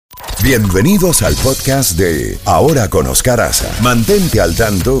Bienvenidos al podcast de Ahora con Oscar Haza. Mantente al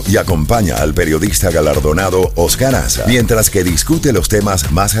tanto y acompaña al periodista galardonado Oscar Haza mientras que discute los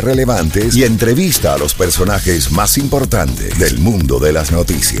temas más relevantes y entrevista a los personajes más importantes del mundo de las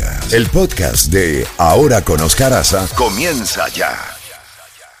noticias. El podcast de Ahora con Oscar Haza comienza ya.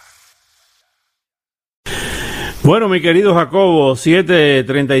 Bueno, mi querido Jacobo,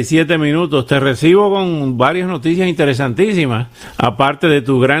 7:37 minutos. Te recibo con varias noticias interesantísimas, aparte de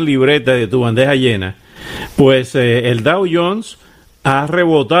tu gran libreta y de tu bandeja llena. Pues el Dow Jones ha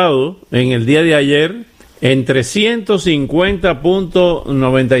rebotado en el día de ayer en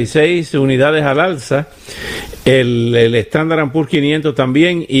 350.96 unidades al alza, el Standard & Poor's 500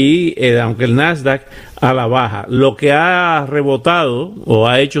 también, y aunque el Nasdaq a la baja. Lo que ha rebotado o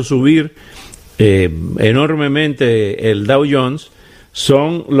ha hecho subir enormemente el Dow Jones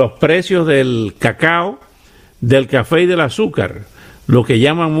son los precios del cacao, del café y del azúcar, lo que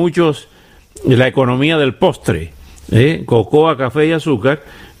llaman muchos la economía del postre, cocoa, café y azúcar.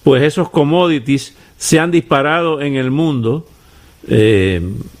 Pues esos commodities se han disparado en el mundo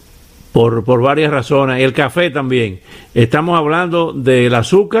por varias razones. El café también. Estamos hablando del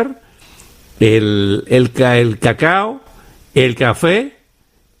azúcar, el cacao, el café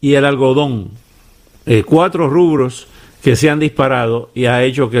y el algodón. 4 rubros que se han disparado y ha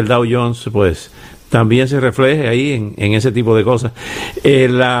hecho que el Dow Jones pues también se refleje ahí en ese tipo de cosas.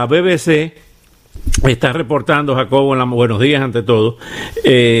 La BBC está reportando, Jacobo, buenos días ante todo,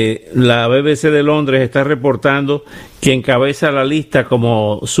 la BBC de Londres está reportando que encabeza la lista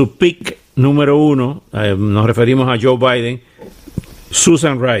como su pick número 1, nos referimos a Joe Biden,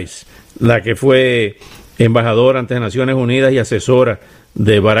 Susan Rice, la que fue embajadora ante Naciones Unidas y asesora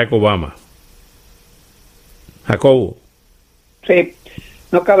de Barack Obama. Jacobo. Sí,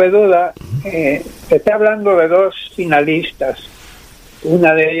 no cabe duda. Se está hablando de 2 finalistas.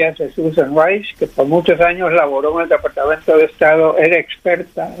 Una de ellas es Susan Rice, que por muchos años laboró en el Departamento de Estado, era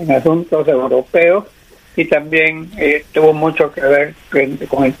experta en asuntos europeos y también tuvo mucho que ver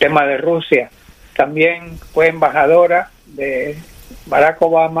con el tema de Rusia. También fue embajadora de Barack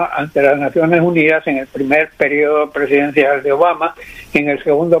Obama ante las Naciones Unidas en el primer periodo presidencial de Obama. En el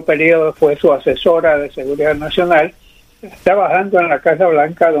segundo periodo fue su asesora de seguridad nacional, trabajando en la Casa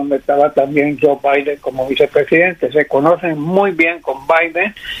Blanca, donde estaba también Joe Biden como vicepresidente. Se conocen muy bien con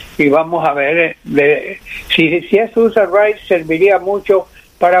Biden y vamos a ver si es Susan Rice, serviría mucho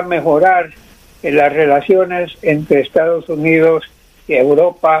para mejorar las relaciones entre Estados Unidos y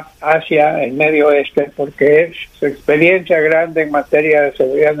Europa, Asia, el Medio Oeste, porque es su experiencia grande en materia de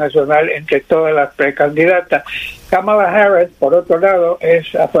seguridad nacional entre todas las precandidatas. Kamala Harris, por otro lado,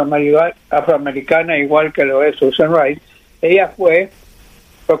 es afroamericana, igual que lo es Susan Rice. Ella fue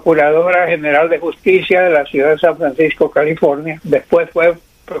Procuradora General de Justicia de la ciudad de San Francisco, California. Después fue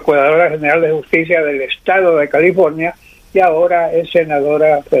Procuradora General de Justicia del Estado de California y ahora es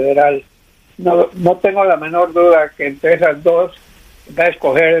senadora federal. No tengo la menor duda que entre esas dos va a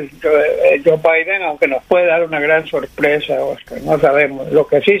escoger Joe Biden, aunque nos puede dar una gran sorpresa, Oscar. No sabemos. Lo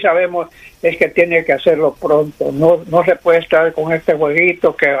que sí sabemos es que tiene que hacerlo pronto. No se puede estar con este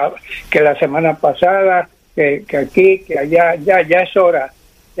jueguito que la semana pasada, que aquí, que allá. Ya es hora.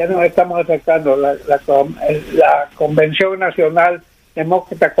 Ya nos estamos acercando. La Convención Nacional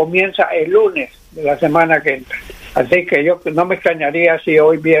Demócrata comienza el lunes de la semana que entra. Así que yo no me extrañaría si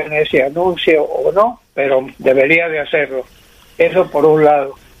hoy viene ese anuncio o no, pero debería de hacerlo. Eso por un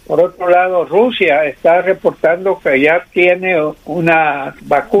lado. Por otro lado, Rusia está reportando que ya tiene una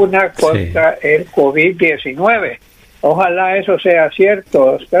vacuna contra el COVID-19. Ojalá eso sea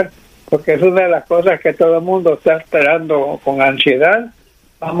cierto, Oscar, porque es una de las cosas que todo el mundo está esperando con ansiedad.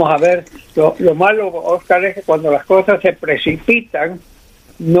 Vamos a ver. Lo malo, Oscar, es que cuando las cosas se precipitan,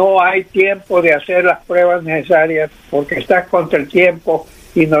 no hay tiempo de hacer las pruebas necesarias porque estás contra el tiempo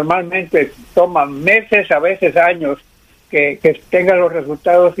y normalmente toman meses, a veces años, que tengan los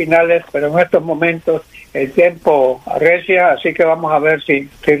resultados finales, pero en estos momentos el tiempo arrecia, así que vamos a ver si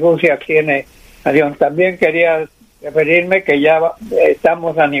Rusia tiene avión. También quería referirme que ya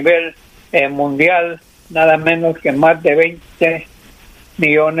estamos a nivel mundial, nada menos que más de 20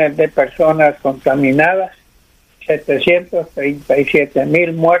 millones de personas contaminadas,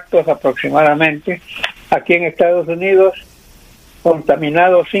 737,000 muertos aproximadamente. Aquí en Estados Unidos,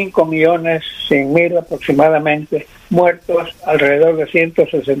 contaminados 5,100,000 aproximadamente, muertos alrededor de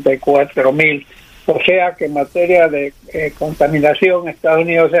 164,000. O sea que en materia de contaminación, Estados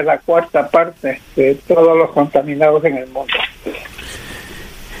Unidos es la 4ª parte de todos los contaminados en el mundo.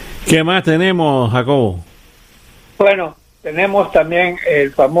 ¿Qué más tenemos, Jacobo? Bueno, tenemos también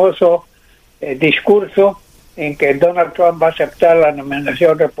el famoso discurso en que Donald Trump va a aceptar la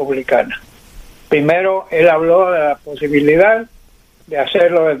nominación republicana. Primero, él habló de la posibilidad de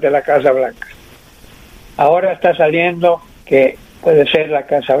hacerlo desde la Casa Blanca. Ahora está saliendo que puede ser la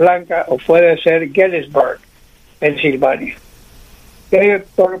Casa Blanca o puede ser Gettysburg, Pensilvania.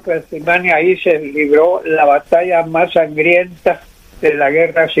 Gettysburg, Pensilvania, ahí se libró la batalla más sangrienta de la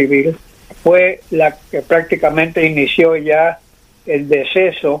guerra civil. Fue la que prácticamente inició ya el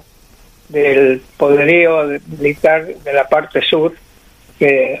deceso del poderío militar de la parte sur,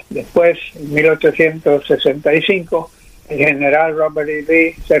 que después, en 1865, el general Robert E.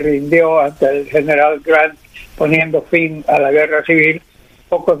 Lee se rindió ante el general Grant, poniendo fin a la guerra civil.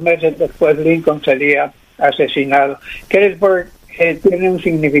 Pocos meses después, Lincoln sería asesinado. Gettysburg tiene un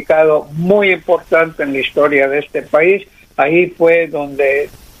significado muy importante en la historia de este país. Ahí fue donde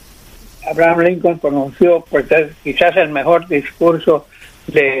Abraham Lincoln pronunció quizás el mejor discurso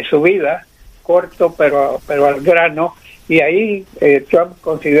de su vida, corto pero al grano, y ahí Trump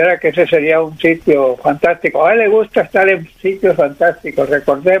considera que ese sería un sitio fantástico. A él le gusta estar en sitios fantásticos.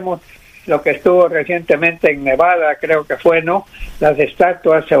 Recordemos lo que estuvo recientemente en Nevada, creo que fue, ¿no? Las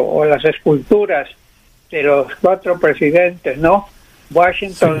estatuas o las esculturas de los 4 presidentes, ¿no?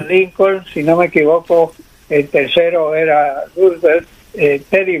 Washington, sí. Lincoln, si no me equivoco, el tercero era Roosevelt,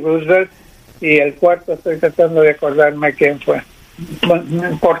 Teddy Roosevelt, y el cuarto estoy tratando de acordarme quién fue. Bueno, no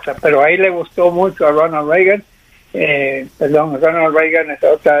importa, pero ahí le gustó mucho a Ronald Reagan. Ronald Reagan es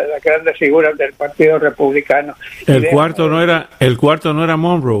otra de las grandes figuras del Partido Republicano. El cuarto no era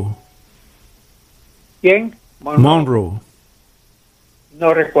Monroe. ¿Quién? Monroe.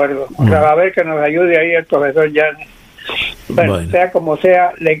 No recuerdo. A ver que nos ayude ahí el profesor Yanes. Bueno, sea como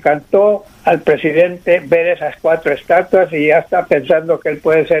sea, le encantó al presidente ver esas 4 estatuas y ya está pensando que él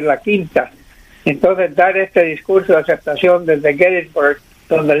puede ser la quinta. Entonces, dar este discurso de aceptación desde Gettysburg,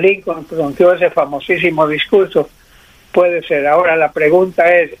 donde Lincoln pronunció ese famosísimo discurso, puede ser. Ahora la pregunta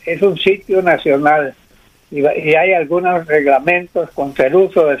es un sitio nacional y hay algunos reglamentos contra el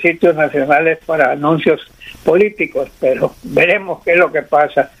uso de sitios nacionales para anuncios políticos, pero veremos qué es lo que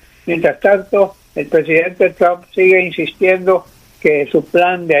pasa. Mientras tanto, el presidente Trump sigue insistiendo que su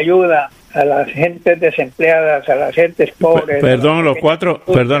plan de ayuda a las gentes desempleadas, a las gentes pobres...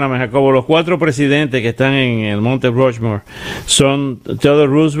 Perdóname, Jacobo, los 4 presidentes que están en el Monte Rushmore son Theodore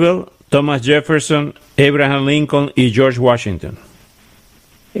Roosevelt, Thomas Jefferson, Abraham Lincoln y George Washington.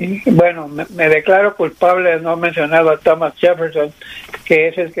 Y, bueno, me declaro culpable de no haber mencionado a Thomas Jefferson, que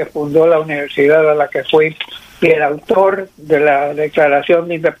es el que fundó la universidad a la que fui y el autor de la Declaración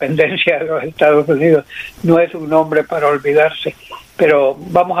de Independencia de los Estados Unidos. No es un nombre para olvidarse, pero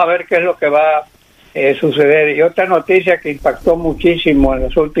vamos a ver qué es lo que va a suceder. Y otra noticia que impactó muchísimo en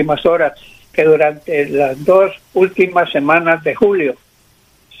las últimas horas, que durante las 2 últimas semanas de julio,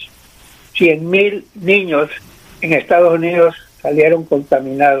 100,000 niños en Estados Unidos salieron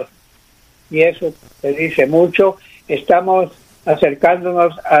contaminados. Y eso se dice mucho. Estamos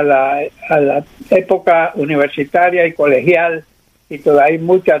acercándonos a la época universitaria y colegial, y todavía hay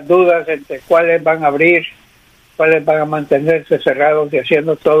muchas dudas entre cuáles van a abrir, cuáles van a mantenerse cerrados, y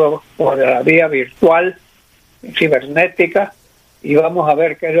haciendo todo por la vía virtual, cibernética, y vamos a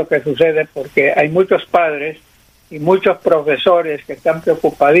ver qué es lo que sucede, porque hay muchos padres y muchos profesores que están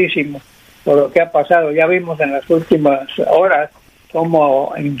preocupadísimos por lo que ha pasado. Ya vimos en las últimas horas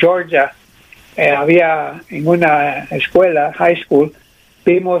como en Georgia había en una escuela, high school,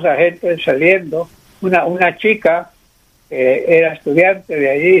 vimos a gente saliendo, una chica era estudiante de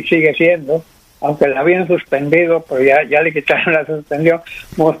allí y sigue siendo, aunque la habían suspendido, pero ya le quitaron la suspensión,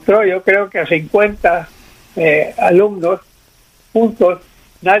 mostró, yo creo que a 50 alumnos juntos,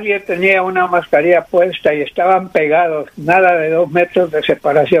 nadie tenía una mascarilla puesta y estaban pegados, nada de 2 metros de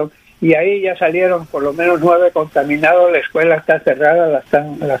separación. Y ahí ya salieron por lo menos 9 contaminados. La escuela está cerrada,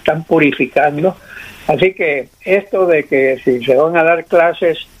 la están purificando. Así que esto de que si se van a dar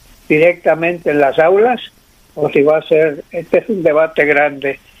clases directamente en las aulas o si va a ser, este es un debate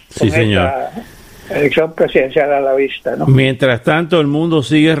grande con esta elección presidencial a la vista, ¿no? Mientras tanto, el mundo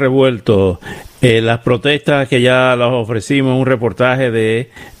sigue revuelto. Las protestas que ya las ofrecimos, un reportaje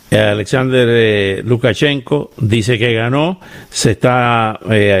de Alexander Lukashenko, dice que ganó, se está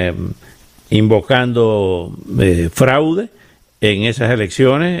invocando fraude en esas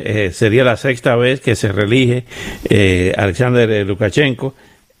elecciones. Sería la 6ª vez que se reelige Alexander Lukashenko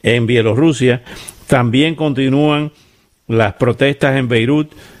en Bielorrusia. También continúan las protestas en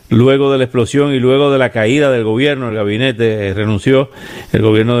Beirut luego de la explosión y luego de la caída del gobierno. El gabinete renunció, el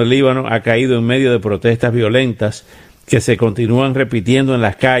gobierno del Líbano ha caído en medio de protestas violentas que se continúan repitiendo en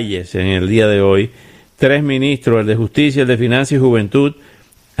las calles en el día de hoy. 3 ministros, el de Justicia, el de Finanzas y Juventud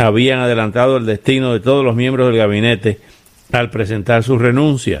habían adelantado el destino de todos los miembros del gabinete al presentar su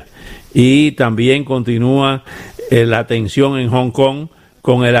renuncia. Y también continúa la tensión en Hong Kong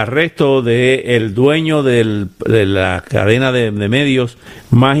con el arresto del dueño de la cadena de medios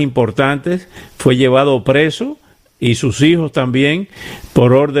más importantes. Fue llevado preso, y sus hijos también,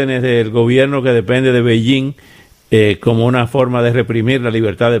 por órdenes del gobierno que depende de Beijing, como una forma de reprimir la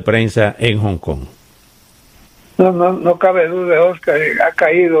libertad de prensa en Hong Kong. No cabe duda, Oscar, ha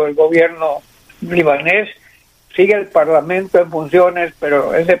caído el gobierno libanés, sigue el parlamento en funciones,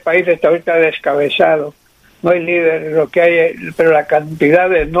 pero ese país está ahorita descabezado, no hay líder, lo que hay, pero la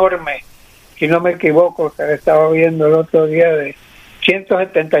cantidad enorme, si no me equivoco, que estaba viendo el otro día, de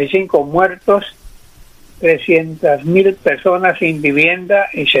 175 muertos, 300,000 personas sin vivienda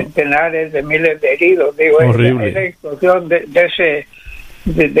y centenares de miles de heridos. Digo, esa explosión de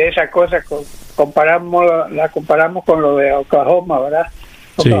esa cosa, la comparamos con lo de Oklahoma, ¿verdad?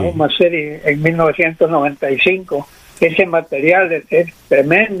 Sí. Oklahoma City en 1995. Ese material es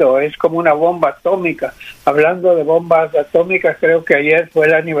tremendo, es como una bomba atómica. Hablando de bombas atómicas, creo que ayer fue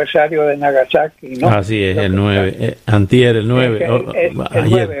el aniversario de Nagasaki, ¿no? Así es, el 9, antier, el 9. El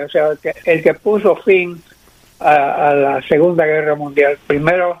 9, o sea, el que puso fin a la Segunda Guerra Mundial.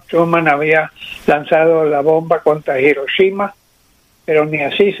 Primero, Truman había lanzado la bomba contra Hiroshima, pero ni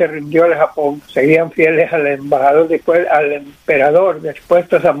así se rindió el Japón. Seguían fieles al embajador, después al emperador,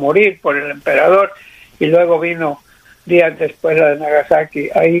 dispuestos a morir por el emperador, y luego vino días después la de Nagasaki.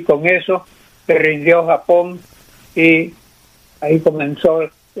 Ahí con eso se rindió Japón y ahí comenzó.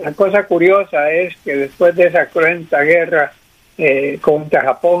 La cosa curiosa es que después de esa cruenta guerra contra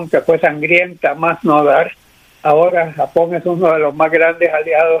Japón, que fue sangrienta, más no dar, ahora Japón es uno de los más grandes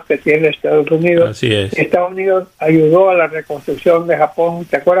aliados que tiene Estados Unidos. Así es. Estados Unidos ayudó a la reconstrucción de Japón.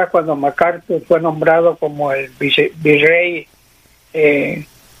 ¿Te acuerdas cuando MacArthur fue nombrado como el virrey?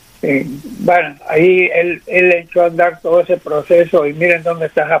 Bueno, ahí él echó a andar todo ese proceso, y miren dónde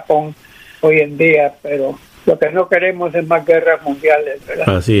está Japón hoy en día, pero lo que no queremos es más guerras mundiales,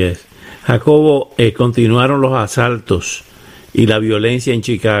 ¿verdad? Así es. Jacobo, continuaron los asaltos y la violencia en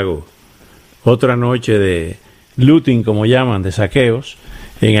Chicago. Otra noche de looting, como llaman, de saqueos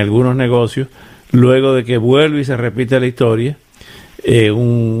en algunos negocios, luego de que vuelve y se repite la historia.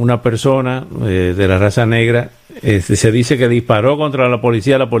 Una persona de la raza negra se dice que disparó contra la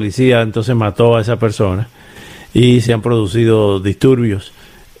policía entonces mató a esa persona, y se han producido disturbios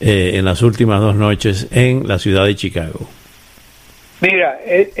en las últimas 2 noches en la ciudad de Chicago. Mira,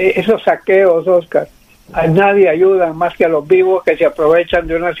 esos saqueos, Oscar, a nadie ayudan más que a los vivos que se aprovechan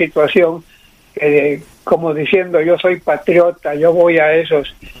de una situación como diciendo yo soy patriota, yo voy a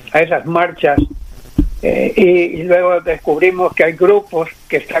esas marchas, y luego descubrimos que hay grupos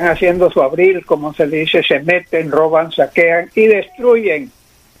que están haciendo su abril, como se dice, se meten, roban, saquean y destruyen.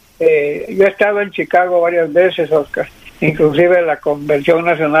 Yo he estado en Chicago varias veces, Oscar, inclusive en la Convención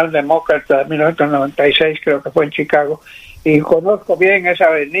Nacional Demócrata de 1996, creo que fue en Chicago, y conozco bien esa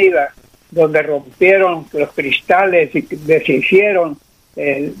avenida donde rompieron los cristales y deshicieron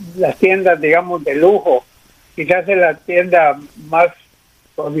las tiendas, digamos, de lujo. Quizás es la tienda más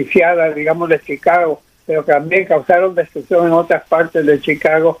codiciada, digamos, de Chicago, pero que también causaron destrucción en otras partes de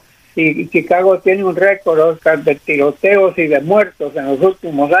Chicago. Y Chicago tiene un récord, Oscar, de tiroteos y de muertos en los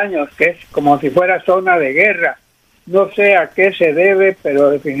últimos años, que es como si fuera zona de guerra. No sé a qué se debe, pero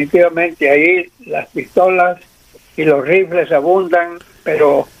definitivamente ahí las pistolas y los rifles abundan,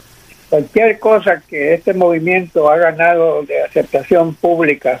 pero cualquier cosa que este movimiento ha ganado de aceptación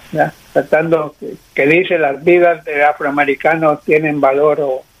pública, ¿no? Tratando que dice las vidas de afroamericanos tienen valor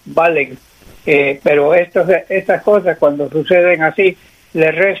o valen, pero estas cosas cuando suceden así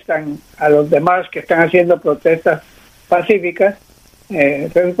le restan a los demás que están haciendo protestas pacíficas,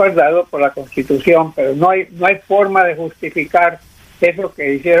 resguardado por la Constitución, pero no hay forma de justificar eso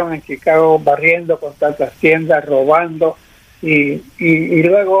que hicieron en Chicago, barriendo con tantas tiendas, robando, y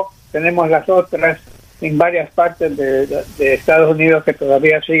luego tenemos las otras en varias partes de Estados Unidos que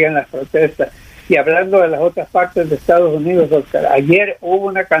todavía siguen las protestas. Y hablando de las otras partes de Estados Unidos, Oscar, ayer hubo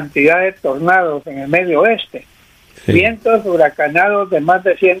una cantidad de tornados en el medio oeste, sí. Vientos huracanados de más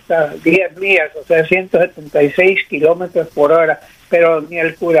de 110 millas, o sea, 176 kilómetros por hora, pero ni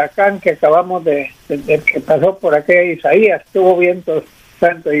el huracán que acabamos que pasó por aquella Isaías tuvo vientos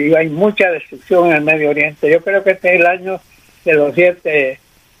tanto, y hay mucha destrucción en el Medio Oriente. Yo creo que este es el año de los 7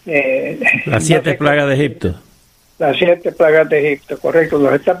 las 7 plagas de Egipto. Las 7 plagas de Egipto, correcto.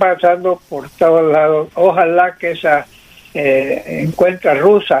 Nos está pasando por todos lados. Ojalá que esa encuentra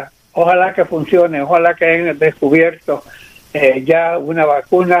rusa, ojalá que funcione, ojalá que hayan descubierto ya una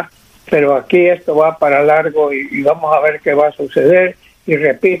vacuna, pero aquí esto va para largo y vamos a ver qué va a suceder. y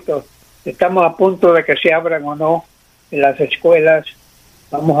repito, estamos a punto de que se abran o no en las escuelas.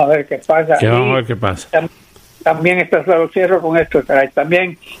 Vamos a ver qué pasa. Vamos a ver qué pasa. También esto lo cierro con esto,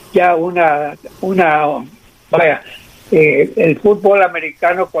 también ya el fútbol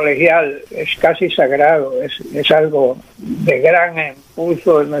americano colegial es casi sagrado, es algo de gran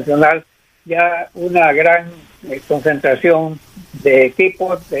impulso nacional, ya una gran concentración de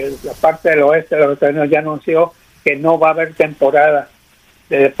equipos de la parte del oeste de los Estados Unidos ya anunció que no va a haber temporada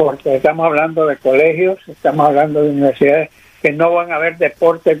de deporte. Estamos hablando de colegios, estamos hablando de universidades que no van a haber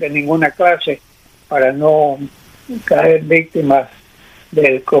deportes de ninguna clase para no caer víctimas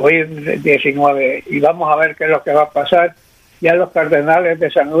del COVID-19, y vamos a ver qué es lo que va a pasar. Ya los Cardenales de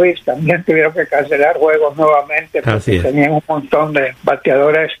San Luis también tuvieron que cancelar juegos nuevamente porque tenían un montón de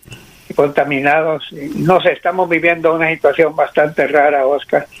bateadores contaminados. No sé, estamos viviendo una situación bastante rara,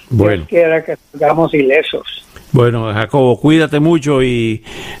 Oscar. Dios quiera que salgamos ilesos. Bueno, Jacobo, cuídate mucho, y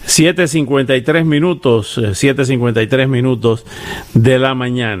 7:53 minutos de la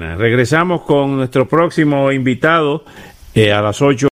mañana. Regresamos con nuestro próximo invitado a las 8.